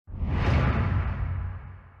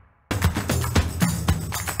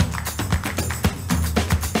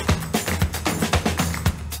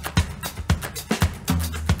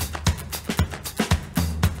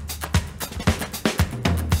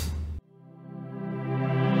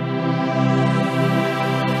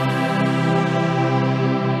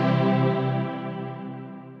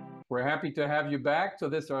happy to have you back to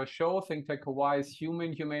this our show, Think Tech Hawaii's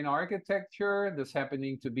Humane Architecture. This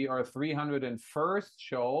happening to be our 301st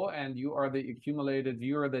show, and you are the accumulated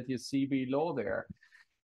viewer that you see below there.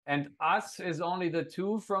 And us is only the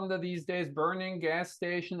two from the these days burning gas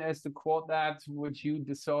station, as to quote that, which you,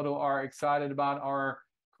 DeSoto, are excited about, our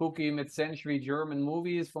kooky mid-century German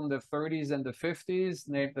movies from the 30s and the 50s,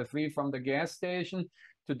 named the three from the gas station.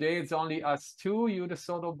 Today, it's only us two, you,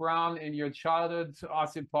 DeSoto Brown, in your childhood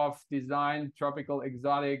Ossipov designed tropical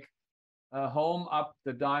exotic home up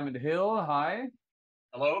the Diamond Hill. Hi.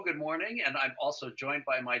 Hello, good morning. And I'm also joined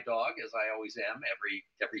by my dog, as I always am,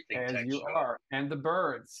 every Think Tech you show. are, and the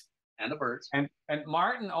birds. And the birds. And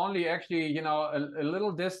Martin only actually, you know, a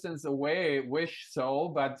little distance away, wish so,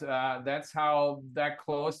 but that's how that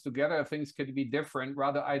close together things could be different,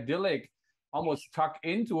 rather idyllic, almost tucked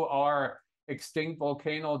into our extinct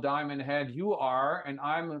volcano Diamond Head. You are, and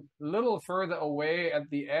I'm a little further away at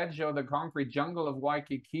the edge of the concrete jungle of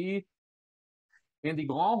Waikiki, in the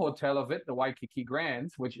Grand Hotel of it, the Waikiki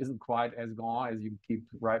Grand, which isn't quite as grand as you keep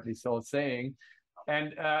rightly so saying.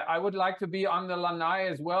 And I would like to be on the lanai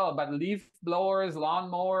as well, but leaf blowers,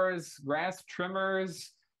 lawn mowers, grass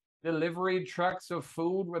trimmers, delivery trucks of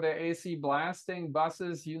food with their AC blasting,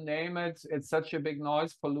 buses, you name it. It's such a big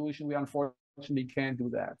noise pollution. We unfortunately can't do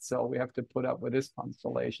that. So we have to put up with this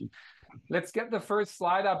constellation. Let's get the first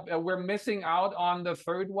slide up. We're missing out on the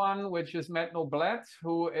third one, which is Matt Noblet,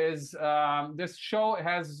 who is, this show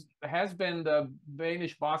has been the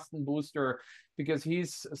Danish Boston booster, because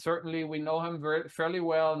he's certainly, we know him fairly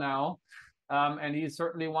well now. And he's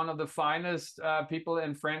certainly one of the finest people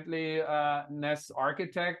in friendliness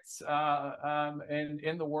architects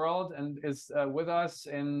in the world, and is with us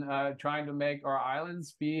in trying to make our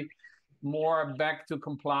islands be more back to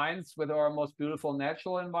compliance with our most beautiful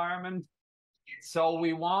natural environment. So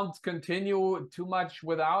we won't continue too much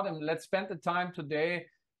without him. Let's spend the time today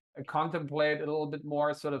contemplate a little bit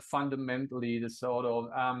more sort of fundamentally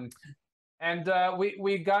DeSoto. And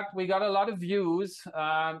we got a lot of views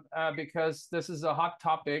because this is a hot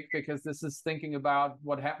topic, because this is thinking about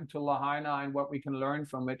what happened to Lahaina and what we can learn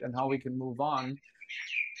from it and how we can move on.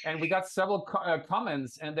 And we got several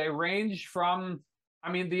comments, and they range from,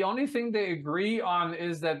 I mean, the only thing they agree on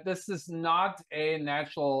is that this is not a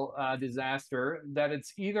natural disaster, that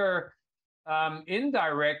it's either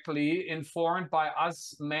indirectly informed by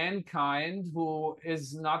us, mankind, who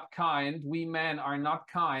is not kind. We men are not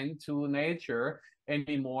kind to nature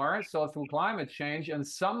anymore. So through climate change, and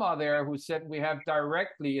some are there who said we have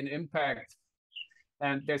directly an impact,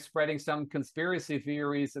 and they're spreading some conspiracy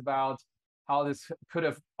theories about how this could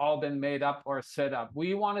have all been made up or set up.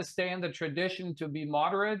 We want to stay in the tradition to be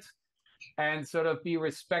moderate and sort of be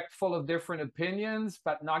respectful of different opinions,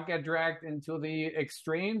 but not get dragged into the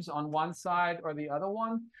extremes on one side or the other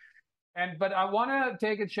one. But I want to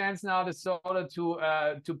take a chance now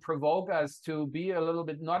to provoke us to be a little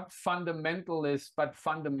bit not fundamentalist, but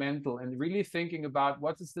fundamental, and really thinking about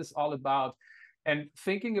what is this all about, and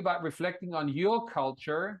thinking about reflecting on your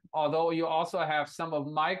culture, although you also have some of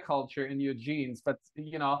my culture in your genes. But,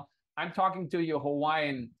 you know, I'm talking to your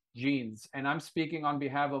Hawaiian genes, and I'm speaking on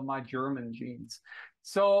behalf of my German genes.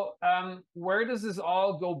 So where does this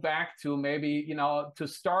all go back to? Maybe, you know, to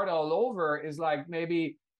start all over is like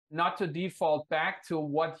maybe not to default back to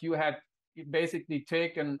what you had basically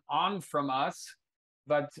taken on from us,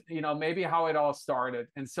 but, you know, maybe how it all started.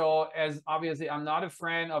 And so, as obviously I'm not a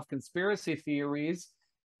fan of conspiracy theories,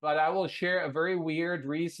 but I will share a very weird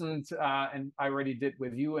recent, and I already did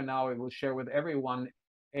with you, and now I will share with everyone,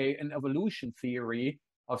 an evolution theory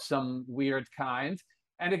of some weird kind.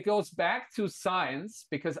 And it goes back to science,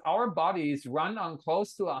 because our bodies run on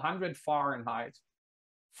close to 100 Fahrenheit,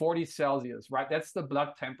 40 Celsius, right? That's the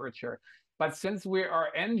blood temperature. But since we are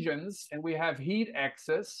engines and we have heat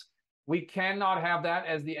excess, we cannot have that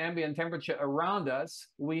as the ambient temperature around us.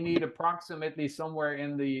 We need approximately somewhere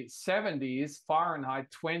in the 70s Fahrenheit,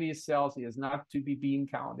 20 Celsius, not to be bean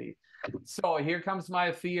county. So here comes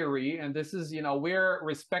my theory. And this is, you know, we're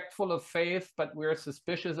respectful of faith, but we're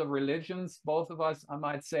suspicious of religions, both of us, I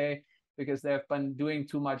might say, because they've been doing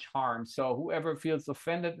too much harm. So whoever feels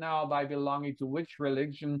offended now by belonging to which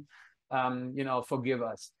religion, you know, forgive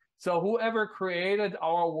us. So whoever created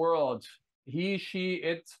our world, he, she,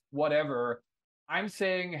 it, whatever, I'm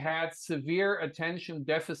saying had severe attention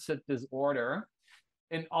deficit disorder,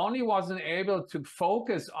 and only wasn't able to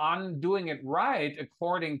focus on doing it right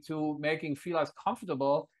according to making feel us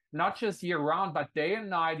comfortable, not just year round, but day and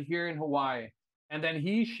night here in Hawaii. And then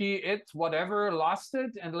he, she, it, whatever, lost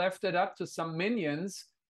it and left it up to some minions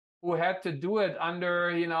who had to do it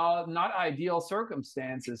under, you know, not ideal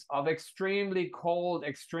circumstances of extremely cold,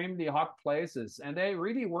 extremely hot places. And they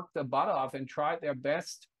really worked their butt off and tried their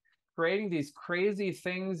best, creating these crazy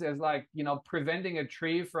things as like, you know, preventing a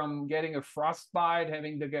tree from getting a frostbite,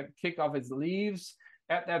 having to kick off its leaves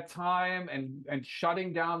at that time, and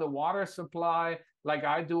shutting down the water supply like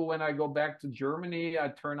I do when I go back to Germany. I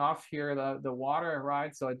turn off here the water,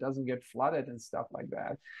 right? So it doesn't get flooded and stuff like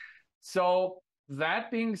that. So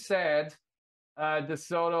that being said,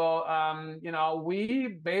 DeSoto, you know, we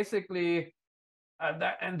basically,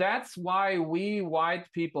 and that's why we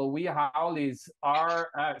white people, we haoles, are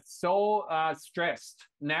so stressed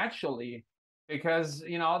naturally, because,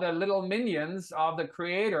 you know, the little minions of the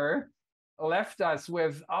creator left us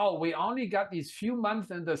with, oh, we only got these few months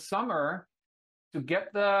in the summer to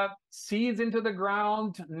get the seeds into the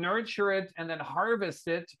ground, nurture it, and then harvest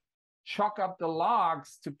it, chuck up the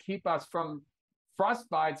logs to keep us from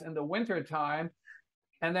frostbites in the winter time,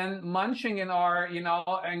 and then munching in our, you know,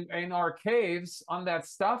 in our caves on that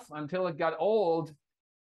stuff until it got old,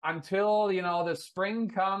 until, you know, the spring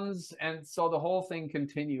comes, and so the whole thing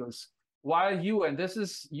continues. While you, and this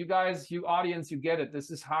is, you guys, you audience, you get it,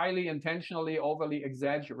 this is highly intentionally overly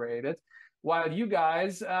exaggerated, while you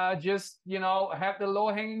guys just, you know, have the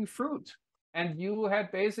low-hanging fruit. And you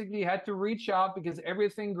had basically had to reach out, because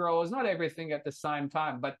everything grows, not everything at the same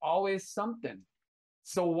time, but always something.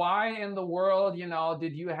 So why in the world, you know,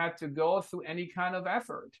 did you have to go through any kind of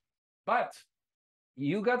effort? But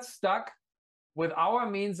you got stuck with our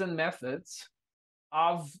means and methods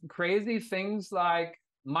of crazy things like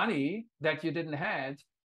money that you didn't have,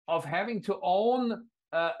 of having to own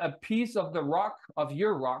a piece of the rock, of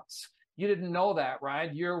your rocks. You didn't know that,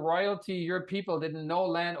 right? Your royalty, your people didn't know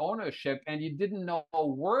land ownership, and you didn't know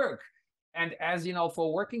work. And as you know,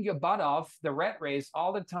 for working your butt off, the rat race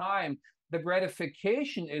all the time, the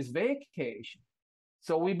gratification is vacation.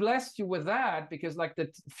 So we blessed you with that, because like the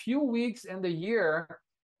few weeks in the year,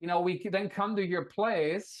 you know, we then come to your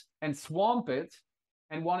place and swamp it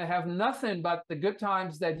and want to have nothing but the good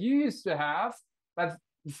times that you used to have. But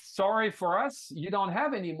sorry for us, you don't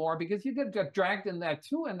have anymore, because you get dragged in that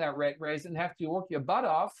too, in that rat race, and have to work your butt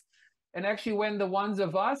off. And actually, when the ones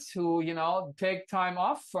of us who, you know, take time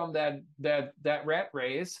off from that rat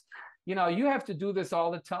race, you know, you have to do this all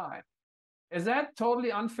the time. Is that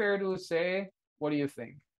totally unfair to say? What do you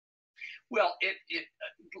think? Well,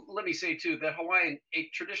 let me say too that a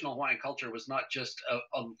traditional Hawaiian culture was not just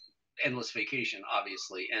a endless vacation,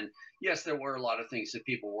 obviously. And yes, there were a lot of things that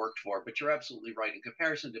people worked for, but you're absolutely right. In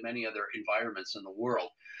comparison to many other environments in the world,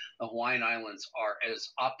 the Hawaiian Islands are as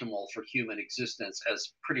optimal for human existence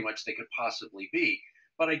as pretty much they could possibly be.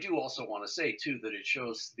 But I do also want to say too that it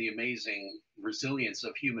shows the amazing resilience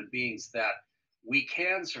of human beings, that we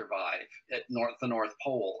can survive at the North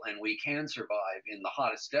Pole, and we can survive in the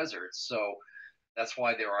hottest deserts. So that's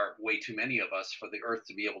why there are way too many of us for the Earth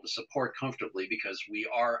to be able to support comfortably, because we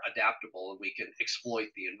are adaptable and we can exploit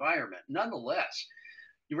the environment. Nonetheless,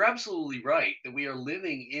 you're absolutely right that we are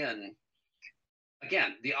living in,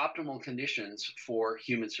 again, the optimal conditions for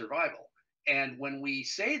human survival. And when we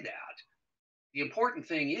say that, the important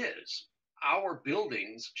thing is our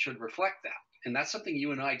buildings should reflect that. And that's something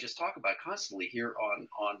you and I just talk about constantly here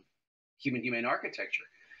on humane architecture.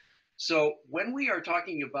 So when we are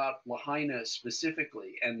talking about Lahaina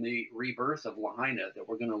specifically, and the rebirth of Lahaina that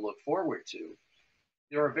we're going to look forward to,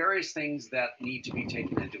 there are various things that need to be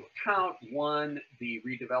taken into account. One, the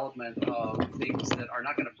redevelopment of things that are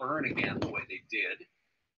not going to burn again the way they did.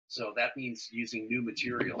 So that means using new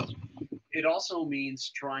materials. It also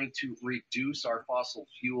means trying to reduce our fossil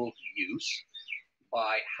fuel use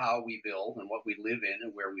by how we build and what we live in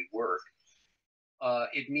and where we work.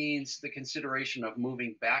 It means the consideration of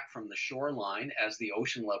moving back from the shoreline as the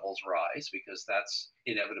ocean levels rise, because that's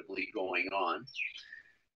inevitably going on.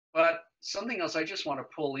 But something else I just want to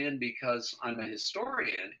pull in, because I'm a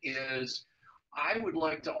historian, is I would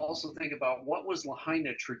like to also think about what was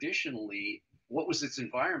Lahaina traditionally, what was its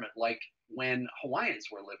environment like when Hawaiians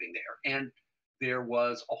were living there. And there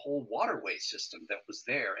was a whole waterway system that was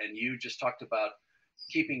there. And you just talked about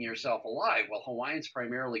keeping yourself alive. Well, Hawaiians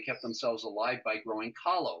primarily kept themselves alive by growing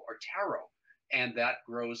kalo or taro, and that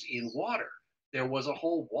grows in water. There was a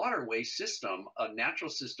whole waterway system, a natural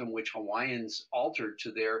system which Hawaiians altered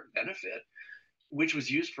to their benefit, which was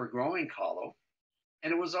used for growing kalo.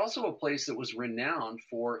 And it was also a place that was renowned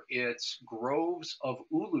for its groves of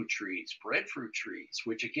ulu trees, breadfruit trees,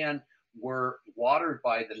 which again were watered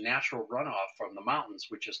by the natural runoff from the mountains,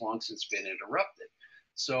 which has long since been interrupted.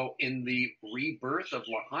 So in the rebirth of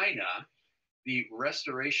Lahaina, the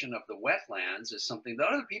restoration of the wetlands is something that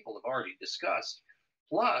other people have already discussed.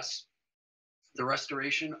 plus the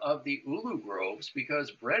restoration of the ulu groves,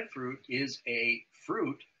 because breadfruit is a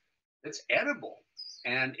fruit that's edible.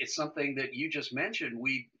 And it's something that you just mentioned.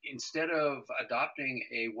 We, instead of adopting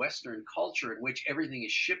a Western culture in which everything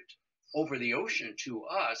is shipped over the ocean to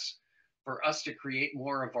us, for us to create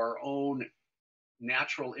more of our own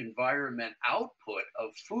natural environment output of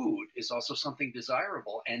food is also something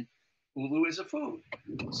desirable. And ulu is a food.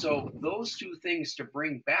 So those two things, to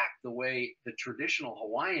bring back the way the traditional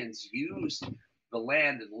Hawaiians used the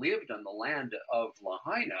land and lived on the land of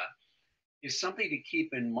Lahaina, is something to keep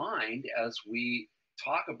in mind as we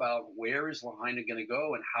talk about where is Lahaina going to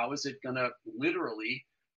go and how is it going to literally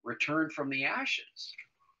return from the ashes.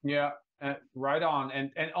 Yeah, right on.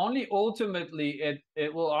 And only ultimately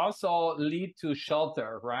it will also lead to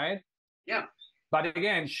shelter, right? Yeah. But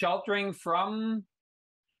again, sheltering from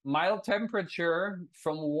mild temperature,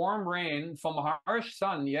 from warm rain, from harsh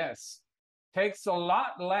sun, yes, takes a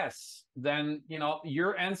lot less than, you know,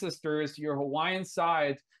 your ancestors, your Hawaiian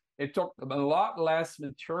side. It took a lot less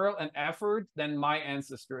material and effort than my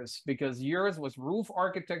ancestors, because yours was roof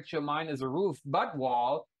architecture, mine is a roof, butt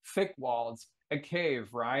wall, thick walls, a cave,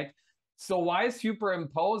 right? So why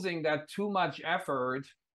superimposing that too much effort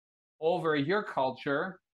over your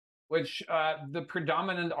culture, which the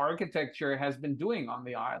predominant architecture has been doing on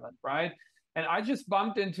the island, right? And I just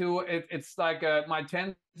bumped into it. It's like my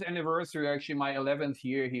 10th anniversary, actually my 11th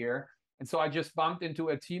year here. And so I just bumped into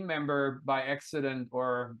a team member by accident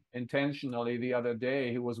or intentionally the other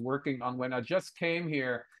day who was working on, when I just came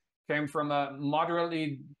here, came from a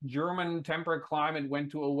moderately German temperate climate,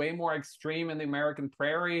 went to a way more extreme in the American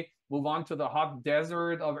prairie, move on to the hot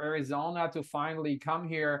desert of Arizona to finally come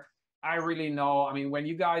here. I really know. I mean, when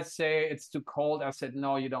you guys say it's too cold, I said,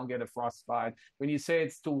 no, you don't get a frostbite. When you say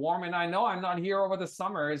it's too warm, and I know I'm not here over the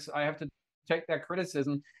summers, I have to take that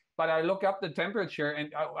criticism. But I look up the temperature,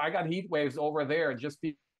 and I got heat waves over there just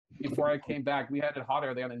before I came back. We had it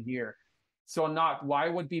hotter there than here. So why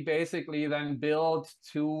would we basically then build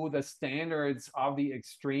to the standards of the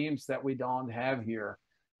extremes that we don't have here?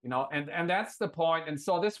 You know, and that's the point. And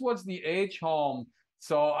so this was the H home.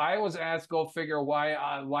 So I was asked, go figure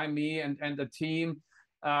why me and the team,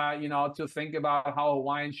 you know, to think about how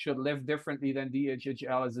Hawaiians should live differently than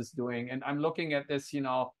DHHL is doing. And I'm looking at this, you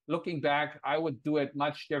know, looking back, I would do it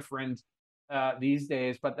much different these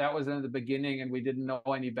days, but that was in the beginning and we didn't know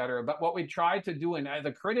any better. But what we tried to do, and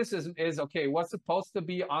the criticism is, okay, what's supposed to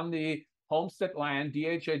be on the homestead land,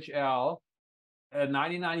 DHHL, a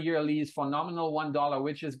 99-year lease for nominal $1,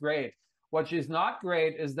 which is great. What is not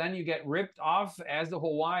great is then you get ripped off as a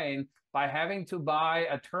Hawaiian by having to buy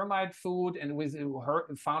a termite food, and we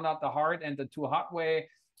found out the hard and the too hot way.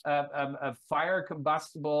 A fire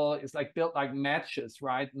combustible is like built like matches,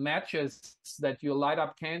 right? Matches that you light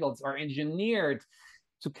up candles are engineered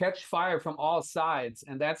to catch fire from all sides.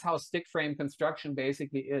 And that's how stick frame construction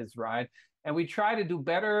basically is, right? And we try to do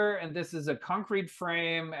better. And this is a concrete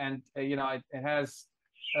frame, and you know, it has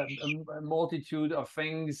a multitude of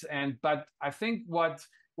things. But I think what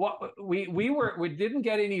we didn't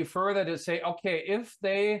get any further to say, okay, if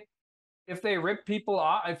they rip people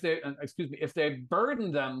off, if they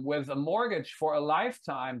burden them with a mortgage for a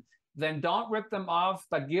lifetime, then don't rip them off,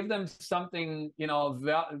 but give them something, you know,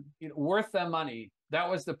 worth their money. That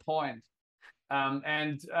was the point.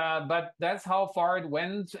 But that's how far it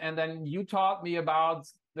went. And then you taught me about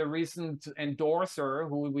the recent endorser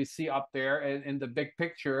who we see up there in the big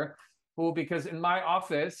picture, who, because in my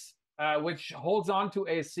office, which holds on to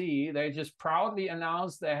AC, they just proudly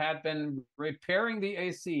announced they had been repairing the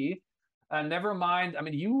AC. Never mind. I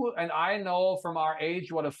mean, you and I know from our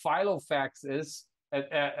age what a filofax is,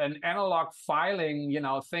 an analog filing, you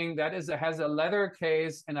know, thing that has a leather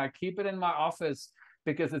case, and I keep it in my office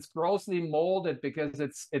because it's grossly molded, because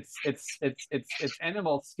it's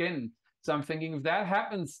animal skin. So I'm thinking, if that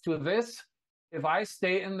happens to this, if I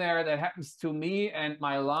stay in there, that happens to me and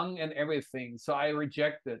my lung and everything. So I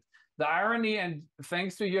reject it. The irony, and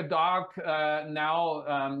thanks to your dog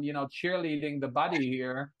now, you know, cheerleading the buddy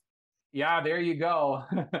here. Yeah, there you go.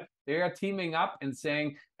 They are teaming up and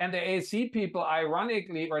saying, and the AC people,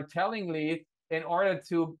 ironically or tellingly, in order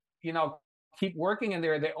to, you know, keep working in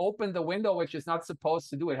there, they opened the window, which is not supposed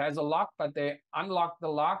to do. It has a lock, but they unlocked the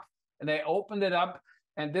lock and they opened it up.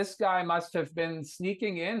 And this guy must have been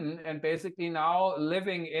sneaking in and basically now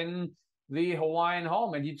living in the Hawaiian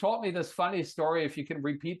home. And you told me this funny story, if you can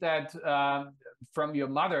repeat that, from your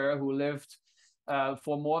mother, who lived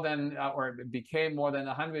for more than, or became more than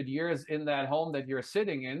 100 years in that home that you're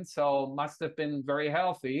sitting in. So must have been very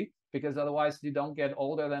healthy, because otherwise you don't get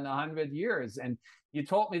older than 100 years. And you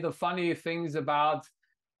told me the funny things about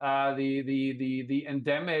the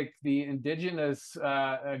endemic, the indigenous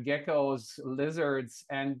geckos, lizards,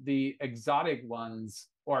 and the exotic ones,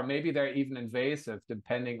 or maybe they're even invasive,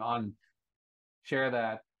 depending on. Share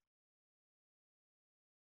that.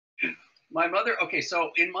 My mother, okay, so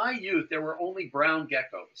in my youth, there were only brown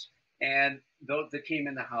geckos, and those that came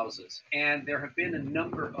in the houses. And there have been a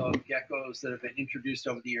number of geckos that have been introduced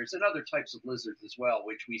over the years, and other types of lizards as well,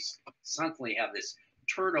 which we constantly have this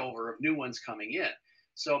turnover of new ones coming in.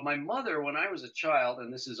 So my mother, when I was a child,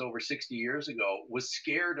 and this is over 60 years ago, was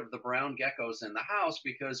scared of the brown geckos in the house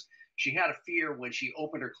because she had a fear when she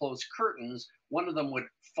opened or closed curtains, one of them would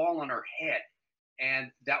fall on her head.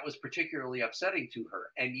 And that was particularly upsetting to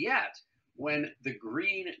her. And yet, when the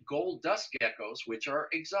green gold dust geckos, which are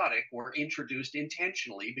exotic, were introduced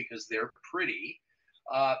intentionally because they're pretty,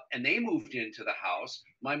 and they moved into the house,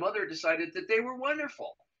 my mother decided that they were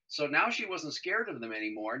wonderful. So now she wasn't scared of them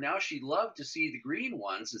anymore. Now she loved to see the green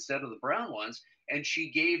ones instead of the brown ones, and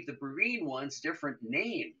she gave the green ones different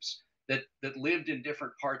names that lived in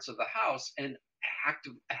different parts of the house, and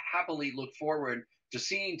happily looked forward to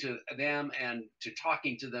seeing to them and to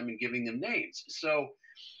talking to them and giving them names. So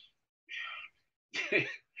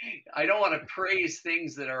I don't want to praise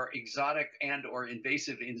things that are exotic and or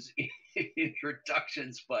invasive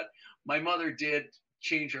introductions, but my mother did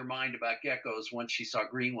change her mind about geckos once she saw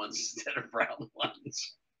green ones instead of brown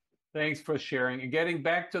ones. Thanks for sharing. And getting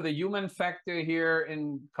back to the human factor here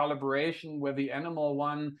in collaboration with the animal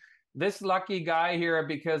one, this lucky guy here,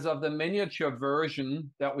 because of the miniature version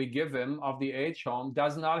that we give him of the H-home,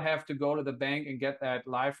 does not have to go to the bank and get that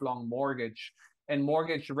lifelong mortgage. And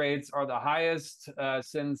mortgage rates are the highest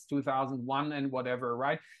since 2001 and whatever,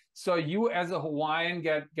 right? So you as a Hawaiian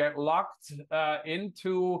get locked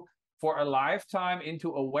into, for a lifetime,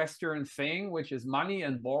 into a Western thing, which is money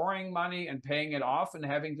and borrowing money and paying it off and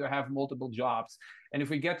having to have multiple jobs. And if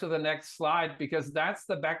we get to the next slide, because that's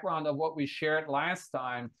the background of what we shared last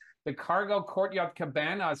time, the cargo courtyard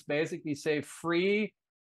cabanas basically say free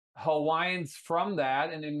Hawaiians from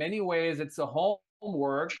that. And in many ways, it's a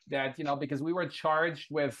homework that, you know, because we were charged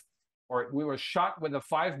with, or we were shot with the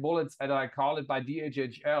 5 bullets, as I call it, by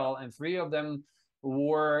DHHL, and 3 of them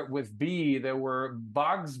were with B. There were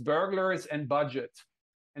bugs, burglars, and budget.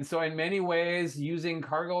 And so in many ways, using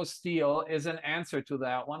cargo steel is an answer to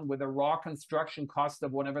that one, with a raw construction cost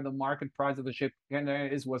of whatever the market price of the ship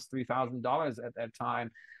was $3,000 at that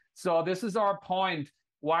time. So this is our point.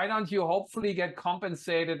 Why don't you hopefully get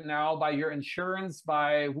compensated now by your insurance,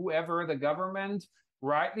 by whoever, the government,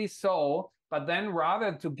 rightly so, but then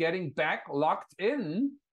rather to getting back locked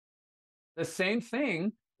in, the same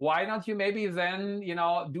thing, why don't you maybe then, you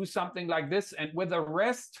know, do something like this, and with the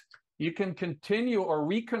rest, you can continue or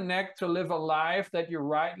reconnect to live a life that you're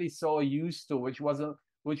rightly so used to, which was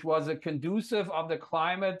a conducive of the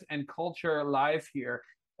climate and culture life here,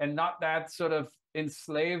 and not that sort of in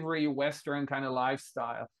slavery Western kind of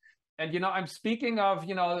lifestyle. And, you know, I'm speaking of,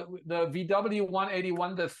 you know, the VW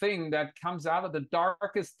 181, the thing that comes out of the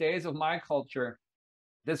darkest days of my culture.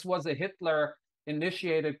 This was a Hitler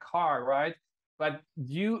initiated car, right? But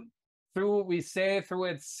we say through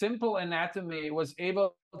its simple anatomy, it was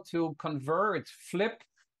able to flip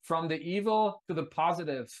from the evil to the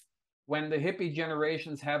positive when the hippie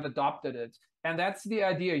generations have adopted it. And that's the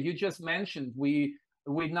idea you just mentioned. We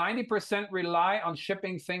 90% rely on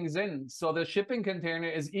shipping things in. So the shipping container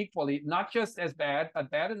is equally not just as bad, but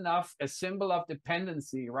bad enough, a symbol of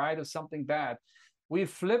dependency, right? Of something bad. We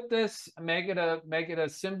flip this, make it a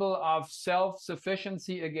symbol of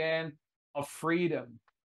self-sufficiency again, of freedom,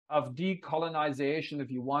 of decolonization, if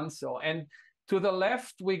you want so. And to the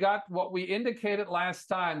left, we got what we indicated last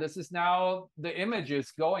time. This is now the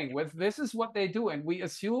images going with. This is what they do. And we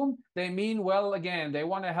assume they mean well again. They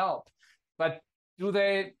want to help. But do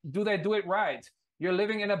they do it right? You're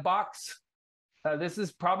living in a box. This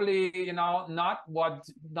is probably, you know,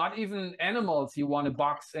 not even animals you want to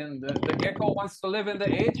box in. The gecko wants to live in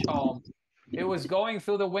the H-home. It was going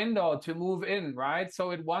through the window to move in, right?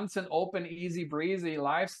 So it wants an open, easy breezy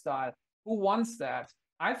lifestyle. Who wants that?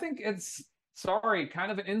 I think it's, sorry,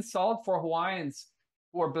 kind of an insult for Hawaiians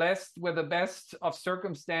who are blessed with the best of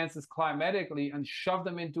circumstances climatically and shove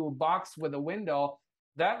them into a box with a window.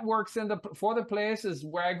 That works for the places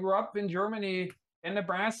where I grew up in Germany, in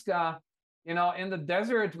Nebraska, you know, in the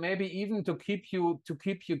desert, maybe even to keep you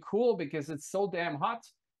cool because it's so damn hot.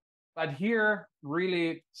 But here,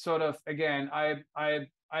 really, sort of, again, I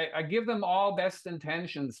give them all best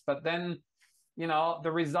intentions, but then, you know,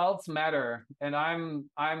 the results matter, and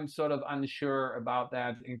I'm sort of unsure about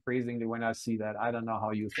that increasingly when I see that. I don't know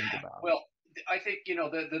how you think about it. Well, I think, you know,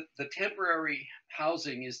 the temporary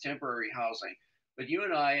housing is temporary housing. But you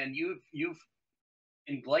and I, and you've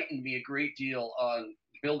enlightened me a great deal on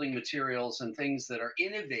building materials and things that are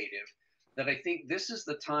innovative, that I think this is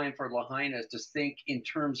the time for Lahaina to think in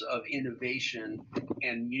terms of innovation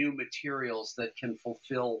and new materials that can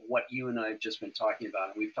fulfill what you and I have just been talking about.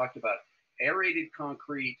 And we've talked about aerated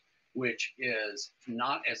concrete, which is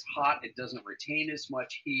not as hot. It doesn't retain as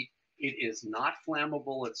much heat. It is not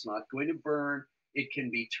flammable. It's not going to burn. It can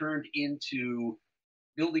be turned into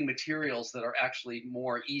building materials that are actually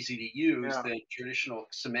more easy to use than traditional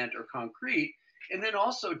cement or concrete. And then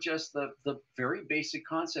also just the very basic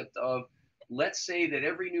concept of, let's say that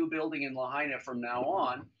every new building in Lahaina from now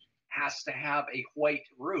on has to have a white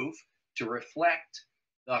roof to reflect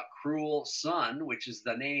the cruel sun, which is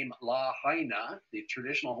the name Lahaina. The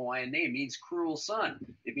traditional Hawaiian name means cruel sun.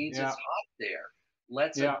 It means it's hot there.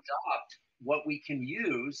 Let's adopt what we can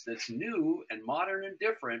use that's new and modern and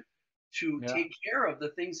different to take care of the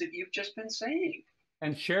things that you've just been saying.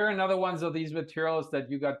 And share another ones of these materials that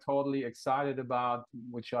you got totally excited about,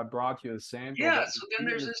 which I brought you a sample. Yeah, so then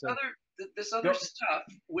there's this other stuff,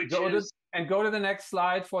 which is... Go to the next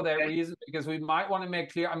slide for that reason, because we might want to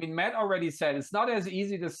make clear, I mean, Matt already said, it's not as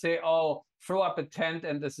easy to say, oh, throw up a tent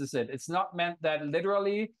and this is it. It's not meant that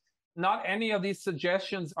literally. Not any of these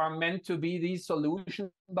suggestions are meant to be the solution,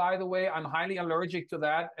 by the way. I'm highly allergic to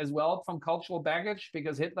that as well from cultural baggage,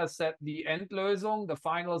 because Hitler said the Endlösung, the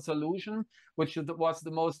final solution, which was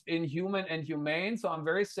the most inhuman and humane. So I'm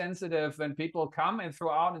very sensitive when people come and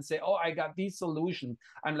throw out and say, oh, I got the solution.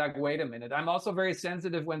 I'm like, wait a minute. I'm also very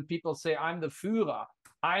sensitive when people say, I'm the Führer.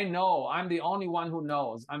 I know, I'm the only one who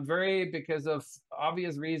knows. I'm very, because of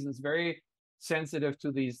obvious reasons, very sensitive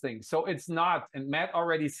to these things. So it's not, and Matt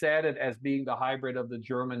already said it as being the hybrid of the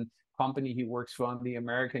German company he works for and the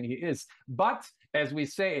American he is. But as we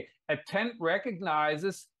say, a tent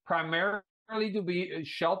recognizes primarily to be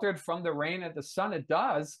sheltered from the rain and the sun. It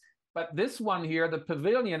does. But this one here, the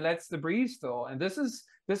pavilion, lets the breeze through. And this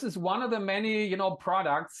is one of the many,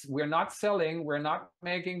 products we're not selling. We're not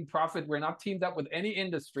making profit. We're not teamed up with any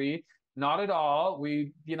industry. Not at all.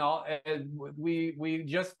 We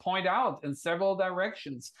just point out in several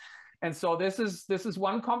directions. And so this is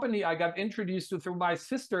one company I got introduced to through my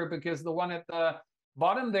sister, because the one at the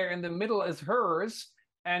bottom there in the middle is hers.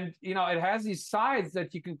 And it has these sides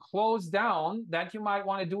that you can close down that you might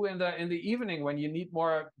want to do in the evening when you need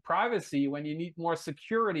more privacy, when you need more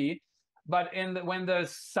security. But when the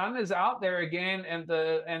sun is out there again and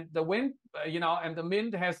the wind, and the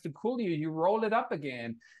wind has to cool you, you roll it up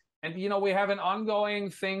again. And, we have an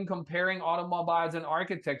ongoing thing comparing automobiles and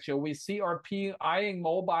architecture. We see RP eyeing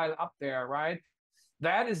mobile up there, right?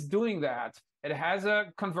 That is doing that. It has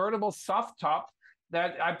a convertible soft top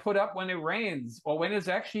that I put up when it rains or when it's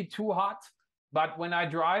actually too hot. But when I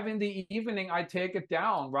drive in the evening, I take it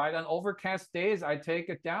down, right? On overcast days, I take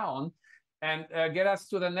it down. And get us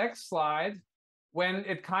to the next slide. When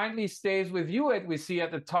it kindly stays with you, we see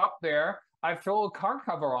at the top there, I throw a car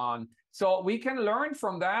cover on. So we can learn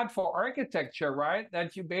from that for architecture, right?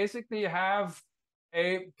 That you basically have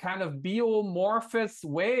a kind of biomorphous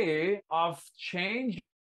way of changing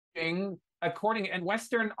according, and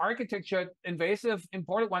Western architecture, invasive,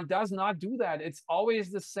 imported one, does not do that. It's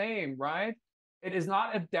always the same, right? It is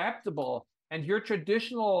not adaptable. And your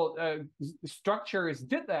traditional structures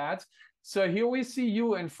did that. So here we see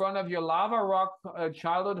you in front of your lava rock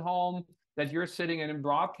childhood home that you're sitting in and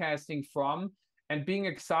broadcasting from, and being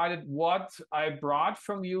excited what I brought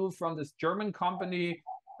from you from this German company,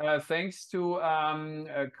 thanks to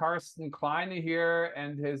Carsten Kleine here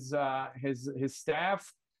and his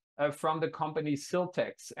staff from the company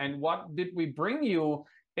Siltex. And what did we bring you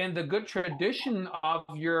in the good tradition of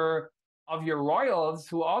your royals,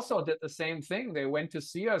 who also did the same thing? They went to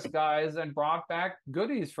see us guys and brought back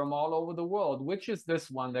goodies from all over the world. Which is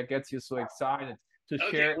this one that gets you so excited to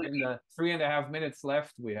share in the 3.5 minutes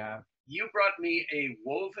left we have? You brought me a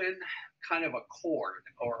woven kind of a cord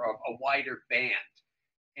or a wider band.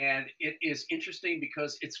 And it is interesting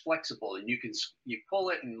because it's flexible, and you pull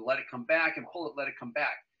it and let it come back, and pull it, let it come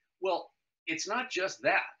back. Well, it's not just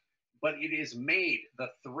that, but it is made, the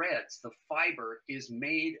threads, the fiber is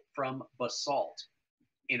made from basalt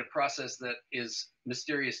in a process that is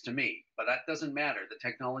mysterious to me, but that doesn't matter. The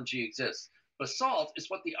technology exists. Basalt is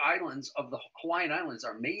what the islands of the Hawaiian Islands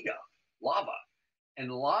are made of, lava.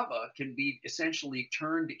 And lava can be essentially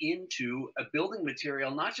turned into a building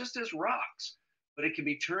material, not just as rocks, but it can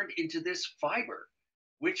be turned into this fiber,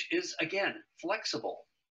 which is, again, flexible.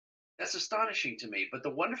 That's astonishing to me. But the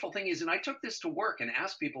wonderful thing is, and I took this to work and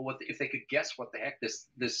asked people if they could guess what the heck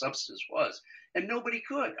this substance was. And nobody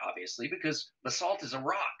could, obviously, because basalt is a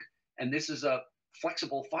rock and this is a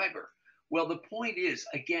flexible fiber. Well, the point is,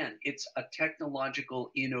 again, it's a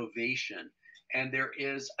technological innovation, and there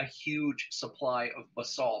is a huge supply of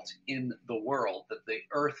basalt in the world that the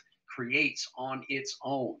Earth creates on its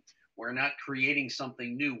own. We're not creating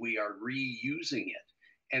something new, we are reusing it.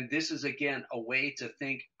 And this is, again, a way to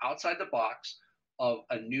think outside the box of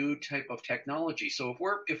a new type of technology. So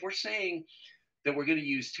if we're saying that we're going to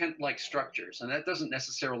use tent-like structures, and that doesn't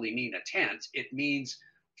necessarily mean a tent, it means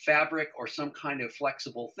fabric or some kind of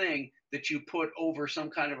flexible thing that you put over some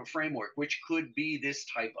kind of a framework, which could be this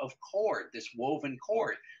type of cord, this woven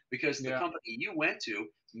cord, because the company you went to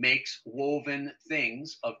makes woven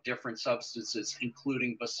things of different substances,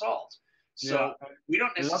 including basalt. So we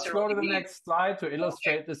don't necessarily. Let's go to the next slide to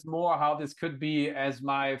illustrate this more, how this could be, as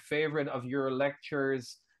my favorite of your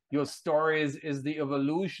lectures, your stories, is the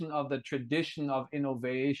evolution of the tradition of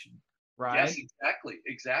innovation, right? Yes,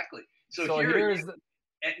 exactly. So here's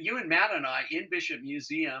you and Matt and I in Bishop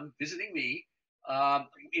Museum visiting me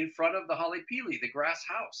in front of the Halipili, the grass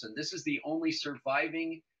house. And this is the only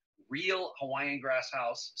surviving real Hawaiian grass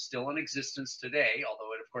house still in existence today,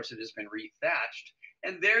 although of course it has been rethatched.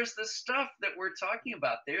 And there's the stuff that we're talking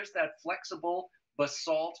about. There's that flexible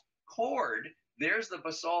basalt cord. There's the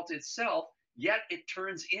basalt itself, yet it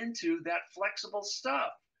turns into that flexible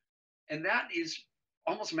stuff. And that is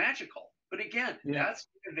almost magical. But again, that's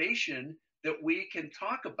innovation that we can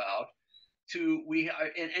talk about.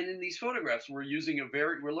 And in these photographs, we're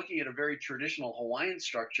looking at a very traditional Hawaiian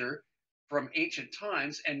structure from ancient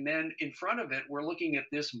times, and then in front of it, we're looking at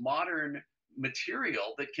this modern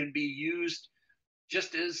material that can be used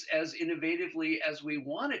just as innovatively as we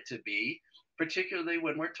want it to be, particularly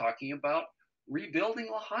when we're talking about rebuilding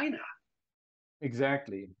Lahaina.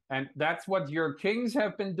 Exactly. And that's what your kings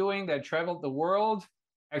have been doing. They traveled the world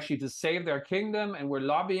actually to save their kingdom, and we're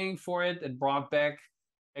lobbying for it, and brought back,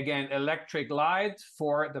 again, electric light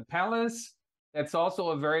for the palace. That's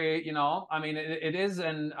also a very, I mean, it is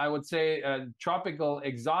I would say, a tropical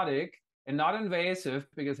exotic and not invasive,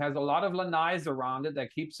 because it has a lot of lanais around it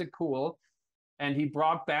that keeps it cool. And he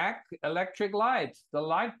brought back electric light, the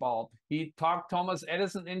light bulb. He talked Thomas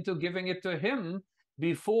Edison into giving it to him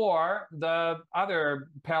before the other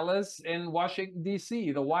palace in Washington,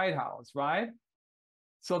 D.C., the White House, right?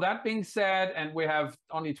 So that being said, and we have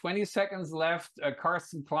only 20 seconds left,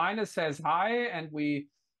 Carsten Kleine says hi, and we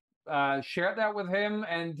shared that with him,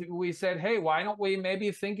 and we said, hey, why don't we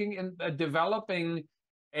maybe thinking in developing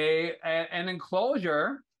an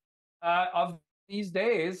enclosure of these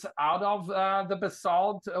days out of the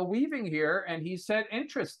basalt weaving here? And he said,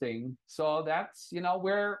 interesting. So that's,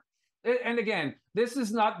 and again, this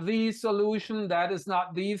is not the solution. That is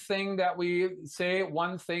not the thing that we say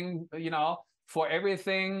one thing, for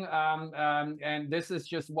everything. And this is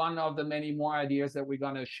just one of the many more ideas that we're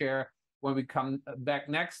going to share when we come back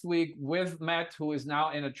next week with Matt, who is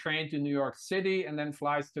now in a train to New York City and then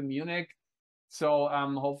flies to Munich. So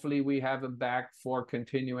hopefully we have him back for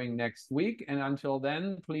continuing next week. And until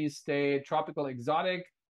then, please stay tropical exotic,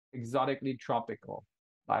 exotically tropical.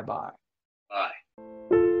 Bye-bye.